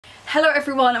Hello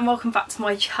everyone and welcome back to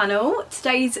my channel.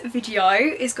 Today's video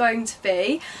is going to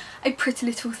be a Pretty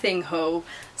Little Thing haul.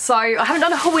 So I haven't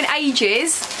done a haul in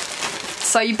ages,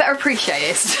 so you better appreciate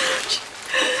it.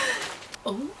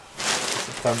 Oh.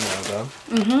 Thumbnail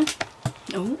done.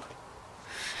 Oh.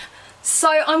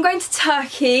 So I'm going to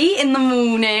Turkey in the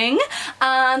morning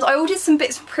and I ordered some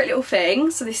bits from Pretty Little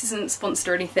Thing, so this isn't sponsored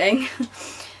or anything,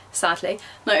 sadly,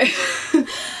 no.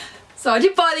 So I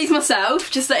did buy these myself,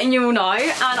 just letting you all know,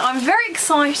 and I'm very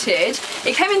excited.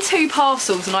 It came in 2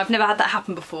 parcels and I've never had that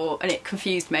happen before and it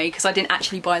confused me because I didn't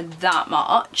actually buy that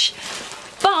much.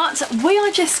 But we are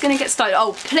just going to get started.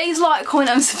 Oh, please like, comment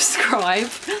and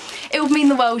subscribe. It would mean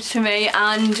the world to me,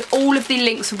 and all of the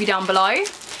links will be down below.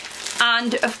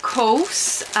 And of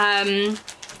course, I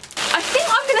think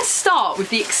I'm going to start with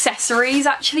the accessories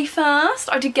actually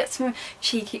first. I did get some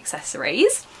cheeky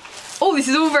accessories. Oh, this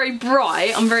is all very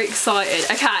bright. I'm very excited.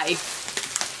 Okay,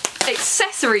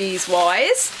 accessories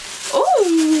wise.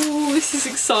 Oh, this is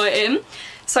exciting.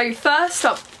 So first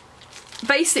up,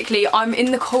 basically I'm in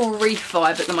the coral reef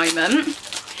vibe at the moment.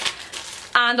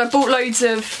 And I bought loads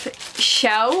of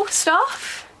shell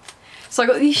stuff. So I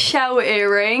got these shell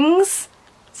earrings.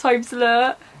 So to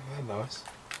look. Oh, nice.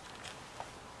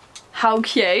 How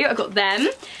cute. I got them.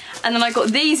 And then I got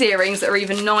these earrings that are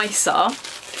even nicer.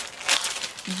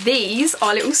 These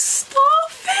are little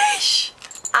starfish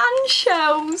and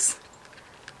shells.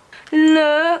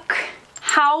 Look,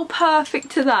 how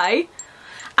perfect are they?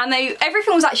 And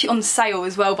everything was actually on sale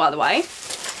as well, by the way.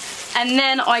 And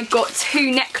then I got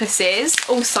 2 necklaces,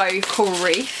 also coral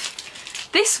reef.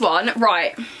 This one,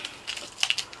 right.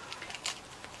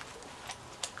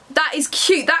 That is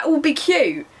cute, that will be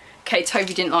cute. Okay,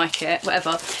 Toby didn't like it,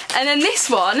 whatever. And then this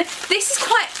one,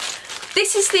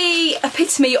 this is the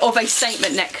epitome of a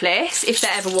statement necklace, if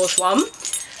there ever was one.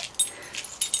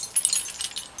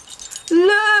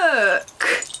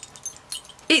 Look!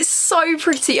 It's so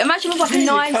pretty. Imagine it was like a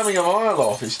nice... coming a mile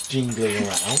off, it's jingling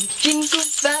around. Jingle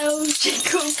bells,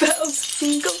 jingle all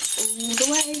the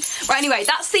way. Right, anyway,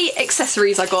 that's the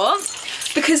accessories I got.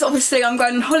 Because obviously I'm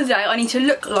going on holiday, I need to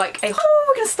look like a... Oh,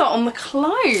 we're going to start on the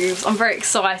clothes. I'm very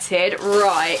excited.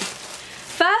 Right.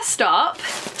 First up,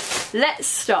 let's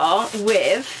start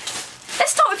with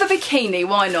a bikini,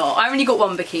 why not? I only got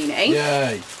 1 bikini.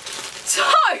 Yay.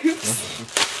 Toes!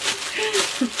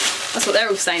 That's what they're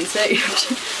all saying too.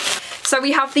 So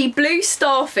we have the blue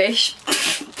starfish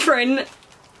print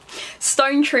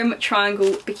stone trim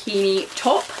triangle bikini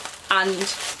top and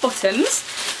bottoms.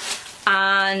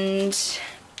 And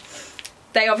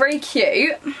they are very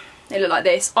cute. They look like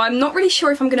this. I'm not really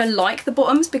sure if I'm going to like the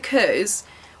bottoms because...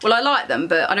 Well, I like them,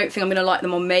 but I don't think I'm going to like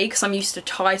them on me because I'm used to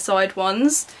tie-side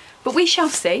ones. But we shall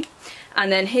see.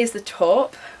 And then here's the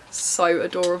top. So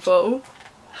adorable.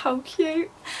 How cute.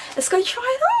 Let's go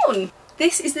try it on.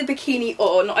 This is the bikini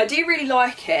on. I do really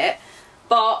like it,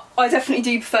 but I definitely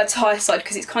do prefer tie-side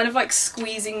because it's kind of like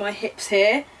squeezing my hips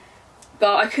here.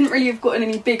 But I couldn't really have gotten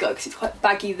any bigger because it's quite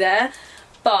baggy there.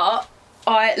 But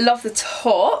I love the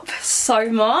top so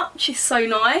much. It's so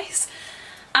nice.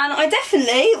 And I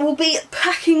definitely will be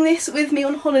packing this with me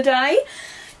on holiday.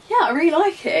 Yeah, I really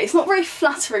like it. It's not very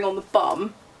flattering on the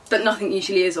bum, but nothing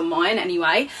usually is on mine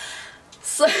anyway.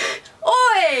 So,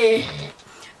 oi!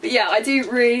 But yeah, I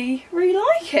do really, really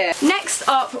like it. Next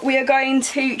up, we are going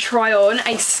to try on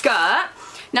a skirt.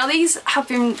 Now these have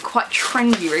been quite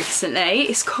trendy recently.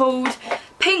 It's called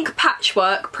Pink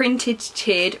Patchwork Printed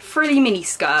Tiered Frilly Mini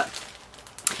Skirt.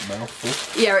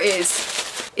 Mouthful. Yeah, it is.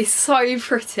 It's so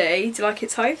pretty. Do you like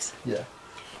it, Toes? Yeah.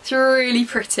 It's really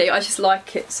pretty. I just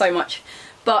like it so much.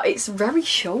 But it's very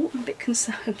short. I'm a bit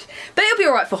concerned. But it'll be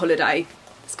alright for holiday.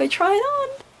 Let's go try it on.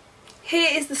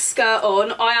 Here is the skirt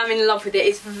on. I am in love with it.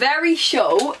 It's very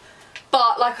short.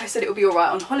 But like I said, it'll be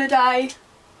alright on holiday.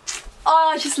 Oh,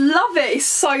 I just love it. It's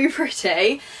so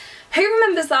pretty. Who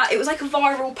remembers that? It was like a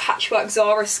viral patchwork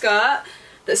Zara skirt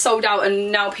that sold out and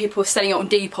now people are selling it on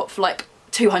Depop for like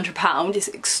 £200. It's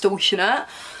extortionate.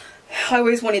 I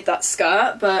always wanted that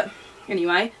skirt, but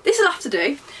anyway, this will have to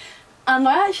do. And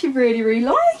I actually really, really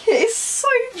like it. It's so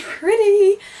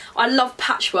pretty. I love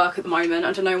patchwork at the moment.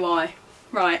 I don't know why.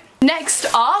 Right. Next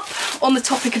up, on the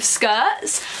topic of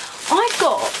skirts, I've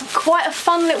got quite a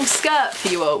fun little skirt for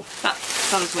you all. That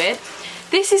sounds weird.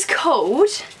 This is called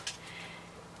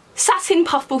Satin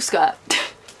Puffball Skirt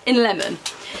in lemon.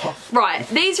 Right,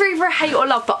 these are either a hate or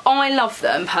love, but I love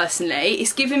them personally.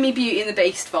 It's giving me Beauty and the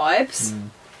Beast vibes.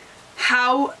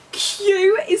 How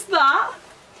cute is that?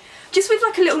 Just with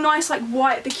like a little nice like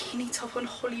white bikini top on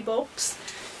holly bobs.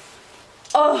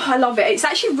 Oh, I love it. It's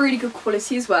actually really good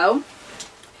quality as well.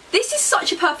 This is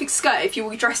such a perfect skirt if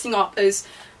you're dressing up as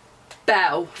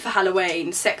Belle for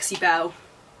Halloween, sexy Belle.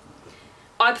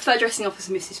 I prefer dressing up as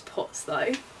Mrs. Potts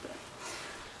though.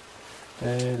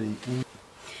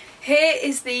 Here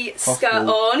is the skirt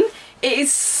on. It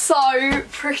is so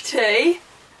pretty.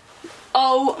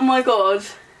 Oh my god,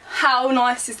 how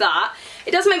nice is that?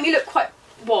 It does make me look quite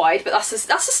wide, but that's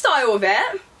the style of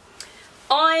it.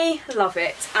 I love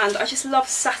it, and I just love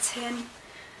satin.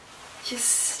 It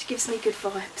just gives me good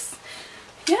vibes.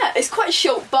 Yeah, it's quite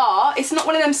short, but it's not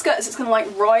one of them skirts that's gonna like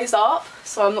rise up,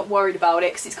 so I'm not worried about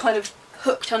it because it's kind of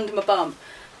hooked under my bum.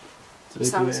 Do we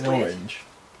do it in orange?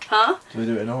 Huh? Do we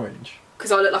do it in orange?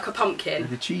 Because I look like a pumpkin.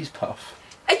 With a cheese puff.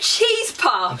 A cheese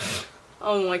puff!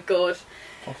 Oh my god.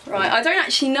 Right, I don't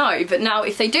actually know, but now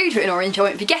if they do it in orange, I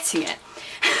won't be getting it.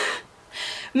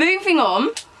 Moving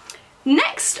on.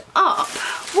 Next up,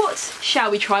 what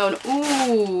shall we try on?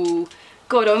 Ooh,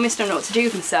 god, I almost don't know what to do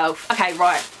with myself. Okay,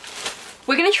 right.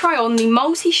 We're going to try on the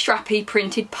multi-strappy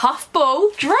printed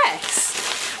puffball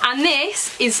dress. And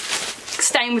this is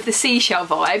staying with the seashell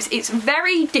vibes. It's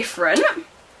very different,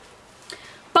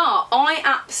 but I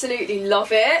absolutely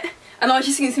love it. And I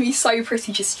just think it's going to be so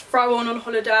pretty, just throw on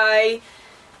holiday.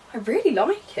 I really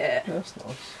like it. Yeah, that's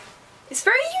nice. It's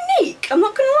very unique, I'm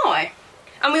not going to lie.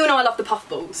 And we all know I love the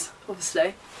puffballs,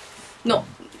 obviously. Not...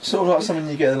 Sort of like something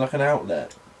you get in like an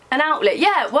outlet. An outlet,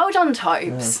 yeah, well done,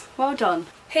 Tobes. Yeah. Well done.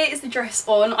 Here is the dress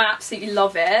on, I absolutely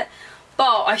love it.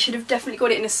 But I should have definitely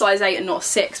got it in a size 8 and not a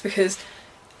 6 because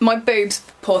my boobs,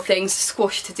 poor things,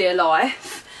 squashed to dear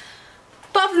life.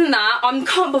 But other than that, I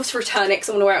can't bother to return it because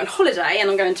I'm going to wear it on holiday and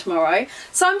I'm going tomorrow.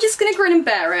 So I'm just going to grin and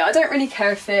bear it. I don't really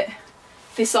care if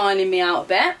it's ironing me out a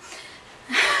bit.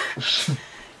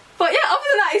 But yeah, other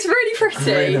than that, it's really pretty.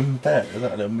 Grin and bear, is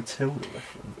that a little Matilda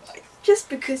reference? Just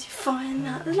because you find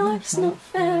that life's not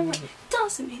fair,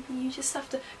 doesn't mean that you just have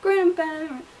to grin and bear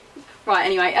it. Right,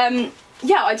 anyway,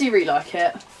 yeah, I do really like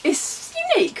it. It's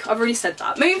unique, I've already said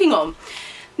that. Moving on.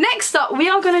 Next up, we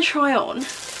are going to try on...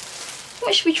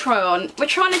 What should we try on? We're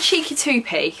trying a cheeky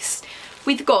two-piece.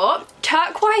 We've got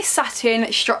turquoise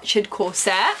satin structured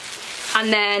corset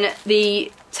and then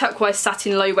the turquoise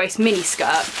satin low-waist mini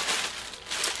skirt.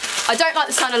 I don't like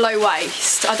the sound of low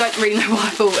waist. I don't really know why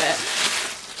I bought it.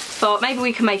 But maybe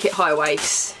we can make it high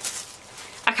waist.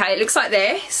 Okay, it looks like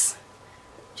this.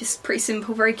 Just pretty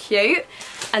simple, very cute.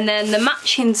 And then the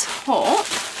matching top.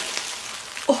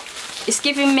 Oh, it's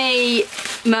giving me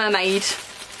mermaid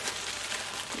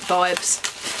vibes.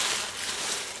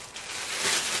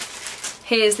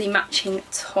 Here's the matching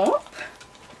top.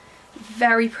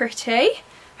 Very pretty.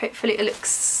 Hopefully it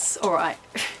looks alright.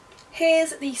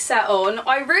 Here's the set on.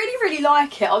 I really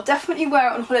like it. I'll definitely wear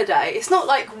it on holiday. It's not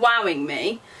like wowing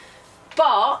me,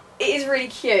 but it is really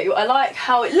cute. I like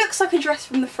how it looks like a dress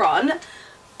from the front,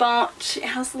 but it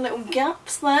has the little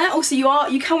gaps there. Also,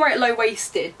 you can wear it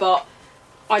low-waisted, but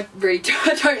I really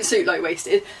I don't suit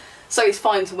low-waisted, so it's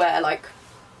fine to wear like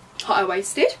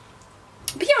higher-waisted.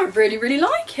 But yeah, I really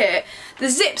like it. The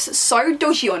zip's so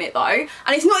dodgy on it though,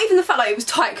 and it's not even the fact like it was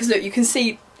tight, because look, you can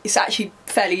see it's actually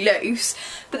fairly loose,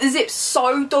 but the zip's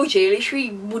so dodgy,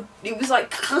 literally it was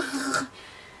like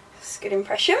it's a good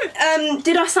impression.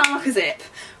 Did I sound like a zip?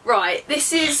 Right,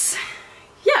 this is,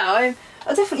 yeah,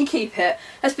 I'll definitely keep it.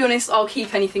 Let's be honest, I'll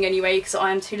keep anything anyway because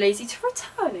I am too lazy to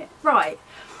return it. Right,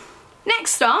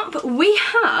 next up we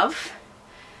have,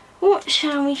 what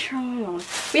shall we try on?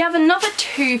 We have another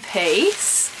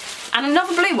two-piece and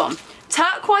another blue one.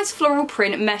 Turquoise floral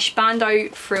print mesh bandeau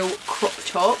frill crop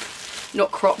top. Not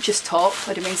crop, just top.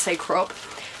 I didn't mean to say crop.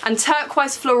 And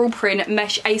turquoise floral print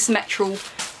mesh asymmetrical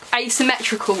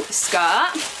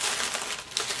skirt.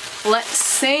 Let's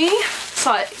see. It's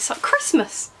like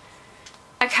Christmas.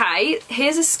 Okay,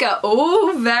 here's a skirt.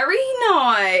 Oh, very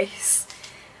nice.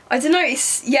 I don't know,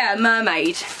 it's, yeah,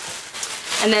 mermaid.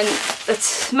 And then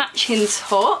the matching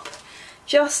top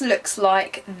just looks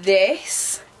like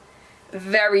this.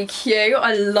 Very cute,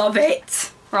 I love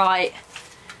it. Right,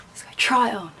 let's go try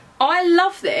it on. I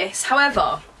love this,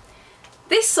 however,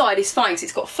 this side is fine because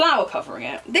it's got flower covering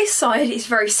it. This side is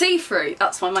very see-through,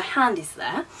 that's why my hand is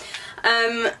there.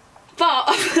 But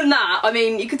other than that, I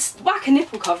mean, you could whack a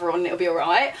nipple cover on and it'll be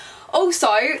alright.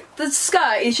 Also, the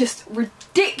skirt is just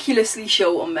ridiculously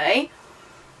short on me.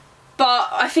 But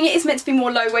I think it is meant to be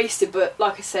more low-waisted, but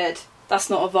like I said, that's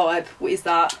not a vibe. What is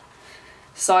that?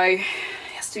 So, it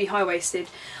has to be high-waisted.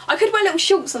 I could wear little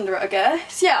shorts under it, I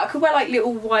guess. Yeah, I could wear like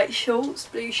little white shorts,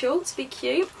 blue shorts, be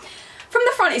cute. From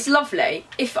the front, it's lovely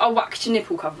if I whacked a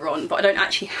nipple cover on, but I don't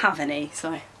actually have any,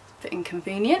 so a bit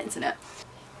inconvenient, isn't it?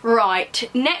 Right,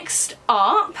 next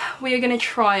up, we are going to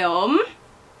try on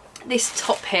this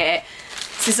top here.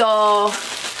 This is our...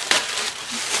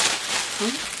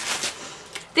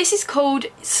 This is called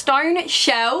Stone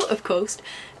Shell, of course,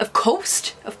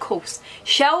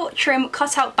 Shell Trim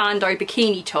Cutout Bandeau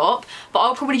Bikini Top, but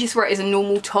I'll probably just wear it as a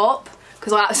normal top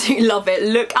because I absolutely love it.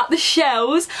 Look at the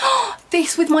shells.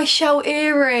 This with my shell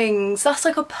earrings. That's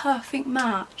like a perfect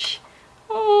match.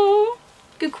 Oh,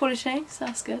 good quality, so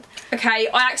that's good. Okay,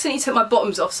 I accidentally took my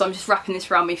bottoms off, so I'm just wrapping this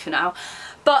around me for now.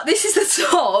 But this is the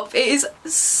top. It is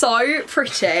so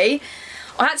pretty.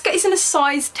 I had to get this in a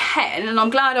size 10 and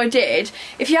I'm glad I did.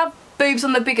 If you have boobs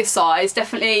on the bigger size,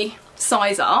 definitely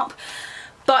size up.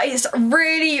 But it's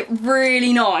really,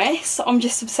 really nice. I'm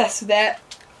just obsessed with it.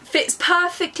 Fits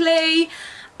perfectly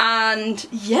and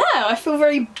yeah, I feel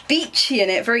very beachy in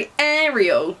it, very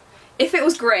aerial. If it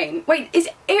was green. Wait, is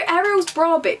Ariel's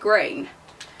bra bit green?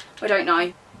 I don't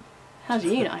know. How do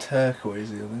you know?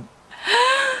 Turquoisey, I think.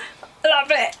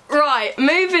 Love it. Right,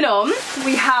 moving on.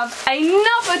 We have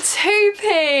another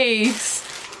two-piece.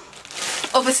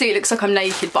 Obviously it looks like I'm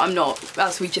naked, but I'm not.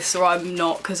 As we just saw, I'm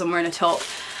not because I'm wearing a top.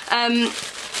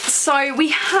 So we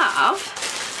have,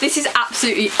 this is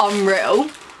absolutely unreal.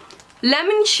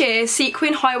 Lemon sheer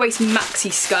sequin high waist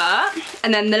maxi skirt,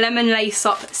 and then the lemon lace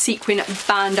up sequin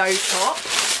bandeau top.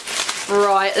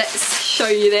 Right, let's show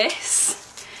you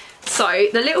this. So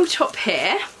the little top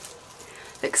here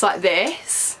looks like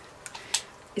this.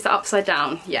 Is that upside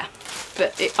down? Yeah,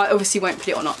 but I obviously won't put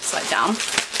it on upside down.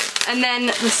 And then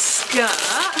the skirt,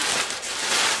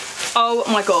 oh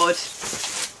my god,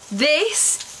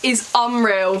 this is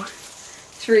unreal.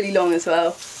 It's really long as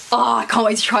well. Oh, I can't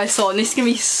wait to try this on. This is going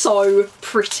to be so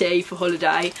pretty for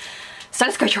holiday. So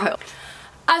let's go try it on.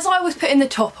 As I was putting the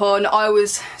top on, I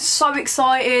was so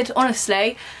excited,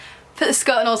 honestly. Put the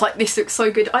skirt on, I was like, this looks so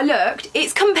good. I looked,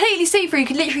 it's completely see-through, you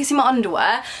could literally see my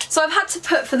underwear. So I've had to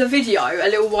put, for the video, a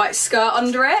little white skirt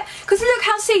under it. Because look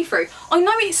how see-through. I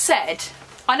know it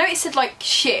said like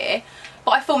sheer,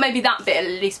 but I thought maybe that bit at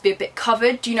least be a bit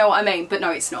covered, do you know what I mean? But no,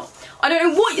 it's not. I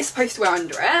don't know what you're supposed to wear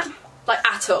under it, like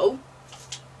at all.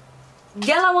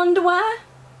 Yellow underwear?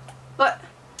 But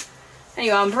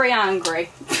anyway, I'm very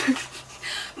angry.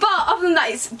 But other than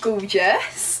that, it's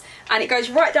gorgeous. And it goes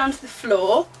right down to the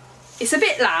floor. It's a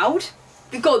bit loud.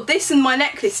 God, this and my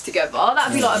necklace together,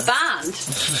 that'd be like a band.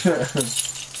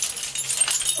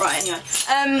 Right, anyway.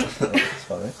 That's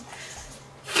funny.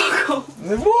 Fuck off.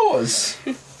 It was.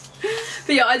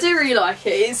 But yeah, I do really like it.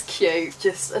 It's cute.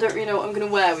 Just, I don't really know what I'm going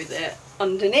to wear with it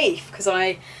underneath. Because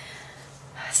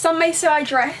some may say I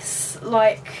dress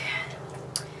like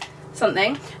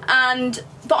something.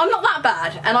 But I'm not that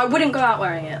bad. And I wouldn't go out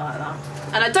wearing it like that.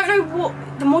 And I don't know what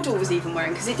the model was even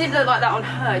wearing, because it didn't look like that on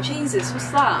her. Jesus, what's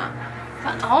that?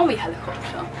 That army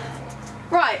helicopter.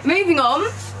 Right, moving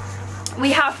on.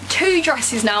 We have two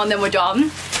dresses now and then we're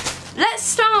done. Let's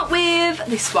start with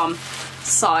this one.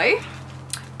 So,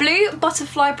 blue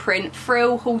butterfly print,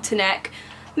 frill, halter neck,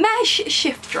 mesh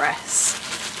shift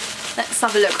dress. Let's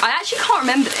have a look. I actually can't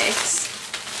remember this.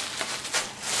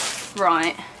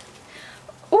 Right.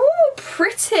 Oh,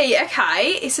 pretty.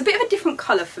 Okay, it's a bit of a different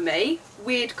colour for me.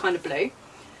 Weird kind of blue.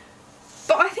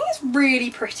 But I think it's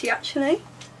really pretty actually.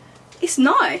 It's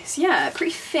nice, yeah, pretty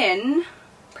thin,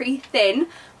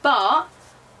 but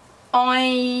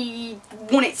I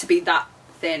want it to be that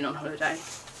thin on holiday.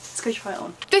 Let's go try it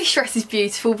on. This dress is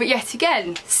beautiful, but yet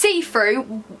again,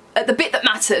 see-through at the bit that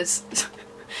matters.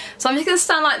 So I'm just going to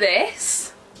stand like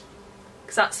this,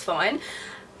 because that's fine.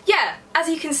 Yeah, as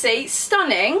you can see,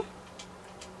 stunning,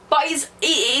 but it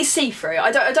is see-through.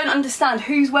 I don't understand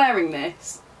who's wearing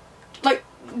this. Like,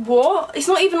 what? It's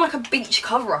not even like a beach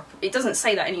cover-up. It doesn't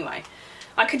say that anyway.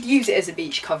 I could use it as a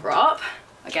beach cover-up,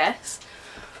 I guess.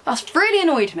 That's really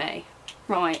annoyed me.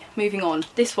 Right, moving on.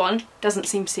 This one doesn't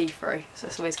seem see-through, so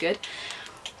that's always good.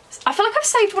 I feel like I've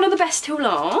saved one of the best till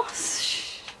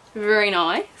last. Very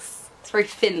nice. It's very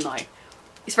thin though.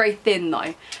 It's very thin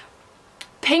though.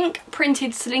 Pink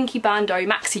printed slinky bandeau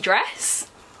maxi dress.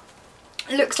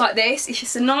 It looks like this. It's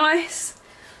just a nice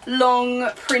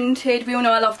long printed, we all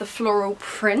know I love the floral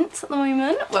prints at the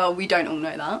moment. Well, we don't all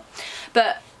know that,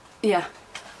 but yeah,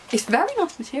 it's very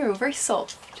nice material, very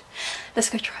soft. Let's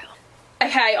go try it on.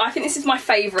 Okay, I think this is my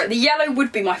favourite. The yellow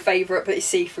would be my favourite, but it's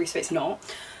see-through, so it's not.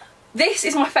 This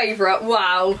is my favourite.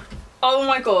 Wow, oh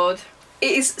my god,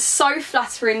 it is so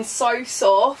flattering, so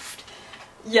soft.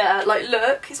 Yeah, like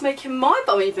look, it's making my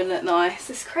bum even look nice.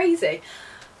 It's crazy.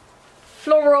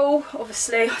 Floral,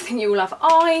 obviously, I think you all have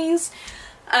eyes.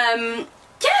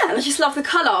 Yeah, and I just love the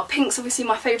colour. Pink's obviously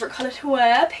my favourite colour to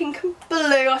wear. Pink and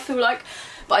blue, I feel like.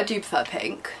 But I do prefer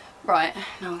pink. Right,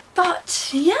 no.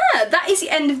 But yeah, that is the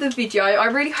end of the video. I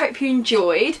really hope you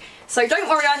enjoyed. So don't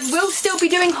worry, I will still be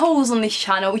doing hauls on this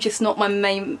channel. It's just not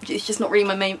really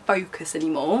my main focus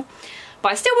anymore.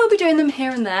 but I still will be doing them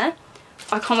here and there.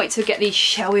 I can't wait to get these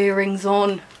shell earrings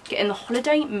on, get in the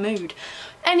holiday mood.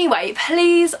 Anyway,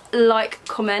 please like,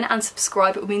 comment and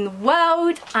subscribe, it would mean the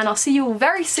world, and I'll see you all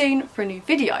very soon for a new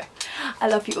video. I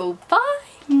love you all,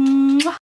 bye!